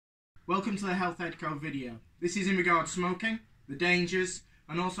Welcome to the Health EDCO video. This is in regard to smoking, the dangers,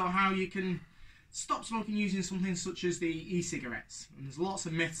 and also how you can stop smoking using something such as the e-cigarettes. And there's lots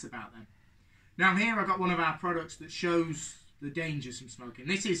of myths about them. Now here I've got one of our products that shows the dangers from smoking.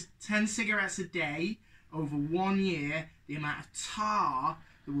 This is 10 cigarettes a day over 1 year, the amount of tar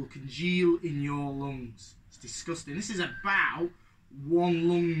that will congeal in your lungs. It's disgusting. This is about 1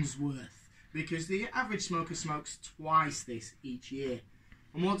 lung's worth, because the average smoker smokes twice this each year.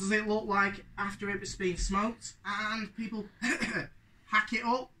 And what does it look like after it's been smoked and people hack it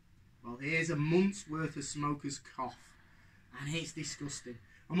up? Well, here's a month's worth of smoker's cough, and it's disgusting.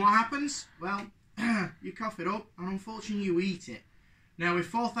 And what happens? Well, you cough it up and unfortunately you eat it. Now, with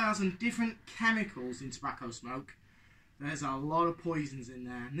 4,000 different chemicals in tobacco smoke, there's a lot of poisons in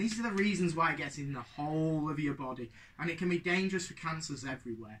there, and these are the reasons why it gets in the whole of your body, and it can be dangerous for cancers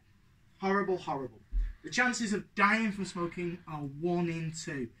everywhere. Horrible, horrible. The chances of dying from smoking are 1 in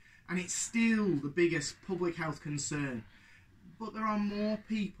 2, and it's still the biggest public health concern. But there are more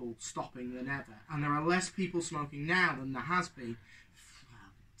people stopping than ever, and there are less people smoking now than there has been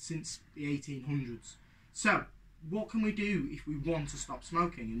since the 1800s. So, what can we do if we want to stop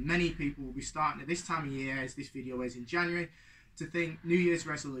smoking? And many people will be starting at this time of year, as this video is in January, to think New Year's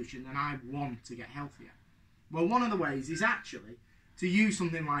resolution, and I want to get healthier. Well, one of the ways is actually to use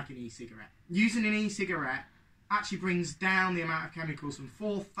something like an e-cigarette. Using an e-cigarette actually brings down the amount of chemicals from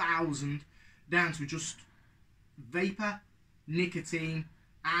 4,000 down to just vapor, nicotine,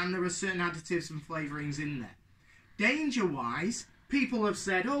 and there are certain additives and flavourings in there. Danger-wise, people have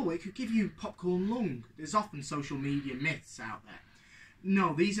said, oh, it could give you popcorn lung. There's often social media myths out there.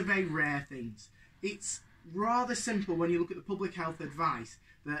 No, these are very rare things. It's rather simple when you look at the public health advice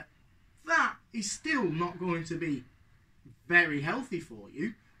that is still not going to be very healthy for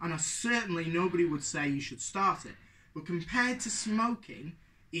you, and certainly nobody would say you should start it. But compared to smoking,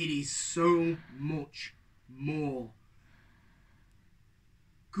 it is so much more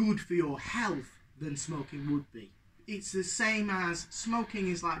good for your health than smoking would be. It's the same as smoking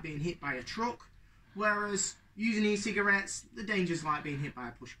is like being hit by a truck, whereas using e-cigarettes, the danger is like being hit by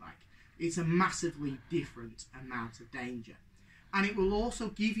a push bike. It's a massively different amount of danger. And it will also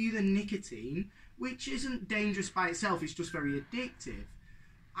give you the nicotine, which isn't dangerous by itself, it's just very addictive.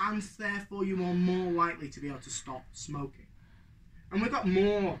 And therefore you are more likely to be able to stop smoking. And we've got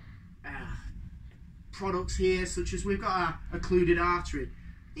more products here, such as we've got our occluded artery.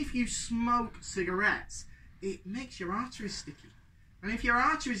 If you smoke cigarettes, it makes your arteries sticky. And if your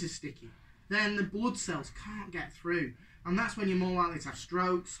arteries are sticky, then the blood cells can't get through. And that's when you're more likely to have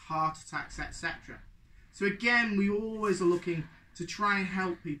strokes, heart attacks, etc. So again, we always are looking to try and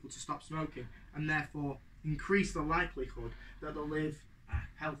help people to stop smoking, and therefore increase the likelihood that they'll live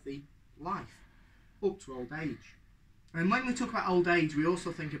a healthy life up to old age. And when we talk about old age, we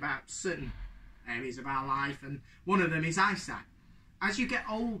also think about certain areas of our life, and one of them is eyesight. As you get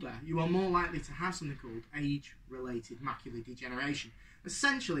older, you are more likely to have something called age-related macular degeneration.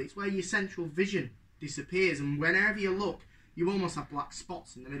 Essentially, it's where your central vision disappears, and whenever you look, you almost have black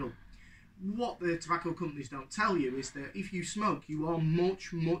spots in the middle. What the tobacco companies don't tell you is that if you smoke, you are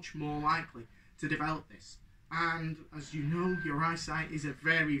much, much more likely to develop this. And as you know, your eyesight is a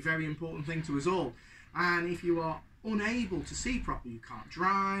very, very important thing to us all. And if you are unable to see properly, you can't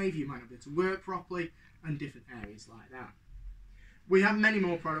drive, you might not be able to work properly, and different areas like that. We have many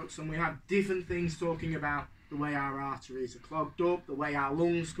more products, and we have different things talking about the way our arteries are clogged up, the way our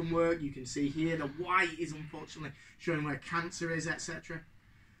lungs can work. You can see here the white is unfortunately showing where cancer is, etc.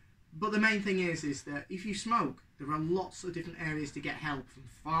 But the main thing is that if you smoke, there are lots of different areas to get help, from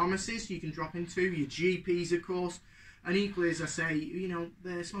pharmacies you can drop into, your GPs of course, and equally, as I say, you know,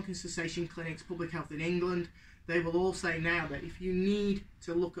 the smoking cessation clinics, public health in England, they will all say now that if you need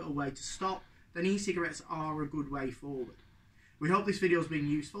to look at a way to stop, then e-cigarettes are a good way forward. We hope this video has been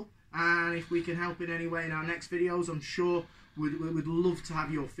useful, and if we can help in any way in our next videos, I'm sure we'd love to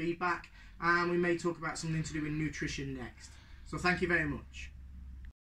have your feedback, and we may talk about something to do with nutrition next. So thank you very much.